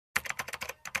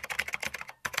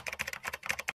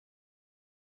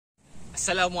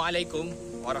Assalamualaikum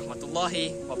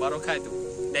warahmatullahi wabarakatuh.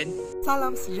 Dan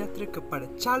salam sejahtera kepada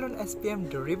calon SPM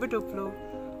 2020,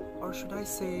 or should I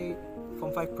say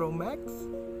Form 5 Pro Max?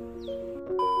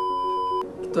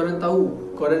 Kita orang tahu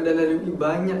korang dah lalui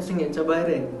banyak sangat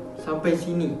cabaran sampai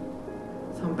sini,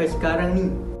 sampai sekarang ni.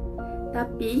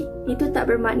 Tapi itu tak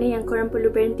bermakna yang korang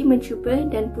perlu berhenti mencuba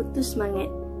dan putus semangat.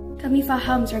 Kami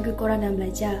faham struggle korang dalam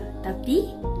belajar, tapi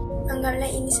anggaplah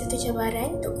ini satu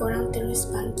cabaran untuk korang terus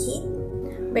bangkit.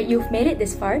 But you've made it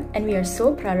this far and we are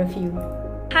so proud of you.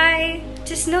 Hi,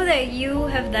 just know that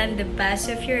you have done the best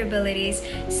of your abilities,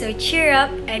 so cheer up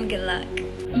and good luck.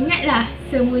 Ingatlah,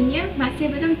 semuanya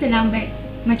masih belum terlambat.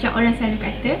 Macam orang selalu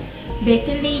kata,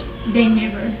 better late than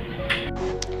never.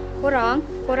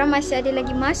 Korang masih ada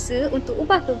lagi masa untuk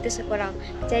ubah keputusan korang.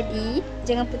 Jadi,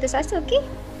 jangan putus asa, okey?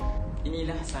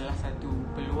 Inilah salah satu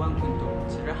peluang untuk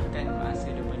cerahkan masa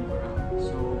depan korang.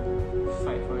 So,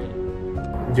 fight for it.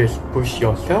 Just push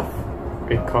yourself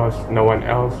because no one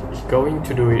else is going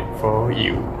to do it for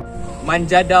you.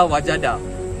 manjada wajada.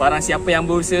 Barang siapa yang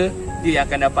berusaha, dia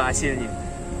akan dapat hasilnya.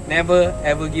 Never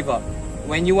ever give up.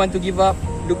 When you want to give up,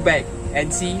 look back and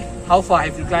see how far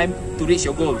have you climbed to reach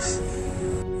your goals.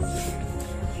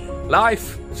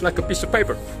 Life is like a piece of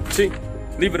paper. See,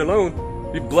 leave it alone,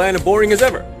 be bland and boring as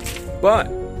ever. But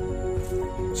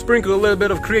sprinkle a little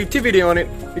bit of creativity on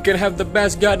it, you can have the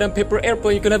best goddamn paper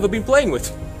airplane you can ever be playing with.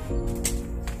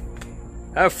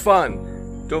 Have fun.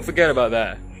 Don't forget about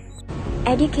that.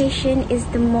 Education is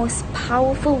the most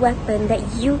powerful weapon that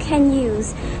you can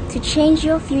use to change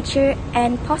your future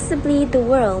and possibly the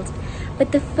world.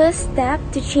 But the first step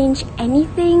to change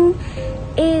anything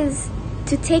is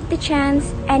to take the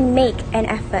chance and make an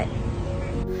effort.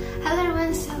 Hello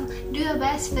everyone, so do your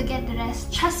best, forget the rest.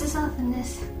 Trust yourself in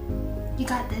this. You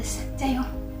got this. 加油.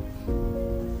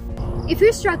 If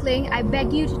you're struggling, I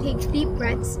beg you to take deep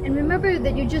breaths and remember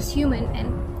that you're just human and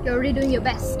you're already doing your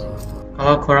best.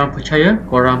 Kalau korang percaya,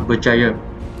 korang berjaya.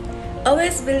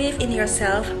 Always believe in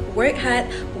yourself, work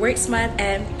hard, work smart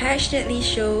and passionately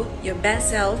show your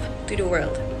best self to the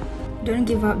world. Don't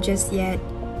give up just yet.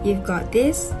 You've got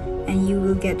this and you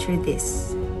will get through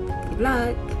this. Good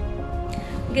luck.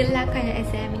 Good luck on your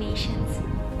examinations.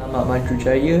 Selamat maju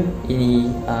jaya. Ini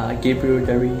Gabriel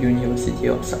dari University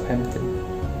of Southampton.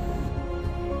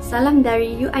 Salam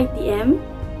dari UiTM.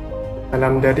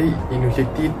 Salam dari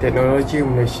Universiti Teknologi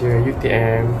Malaysia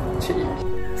UTM.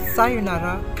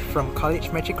 Sayonara from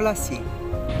College Matrikulasi.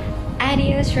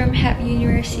 Adios from Hab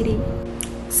University.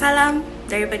 Salam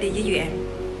daripada UUM.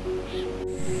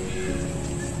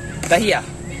 Tahiyah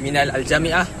minal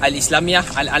Al-Jami'ah Al-Islamiyah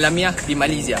Al-Alamiyah di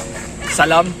Malaysia.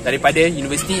 Salam daripada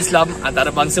Universiti Islam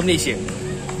Antarabangsa Malaysia.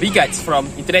 Regards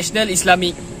from International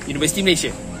Islamic University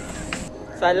Malaysia.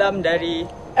 Salam dari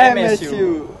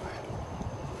MSU.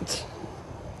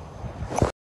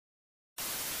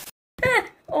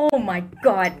 Oh my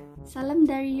god. Salam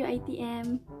dari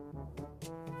UiTM.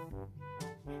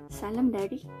 Salam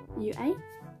dari UiTM.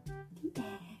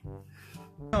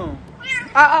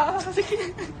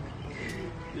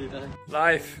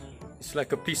 Life is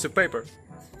like a piece of paper.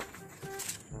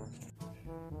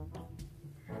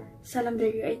 Salam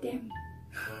dari UiTM.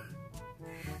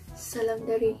 Salam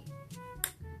dari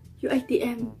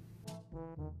UiTM.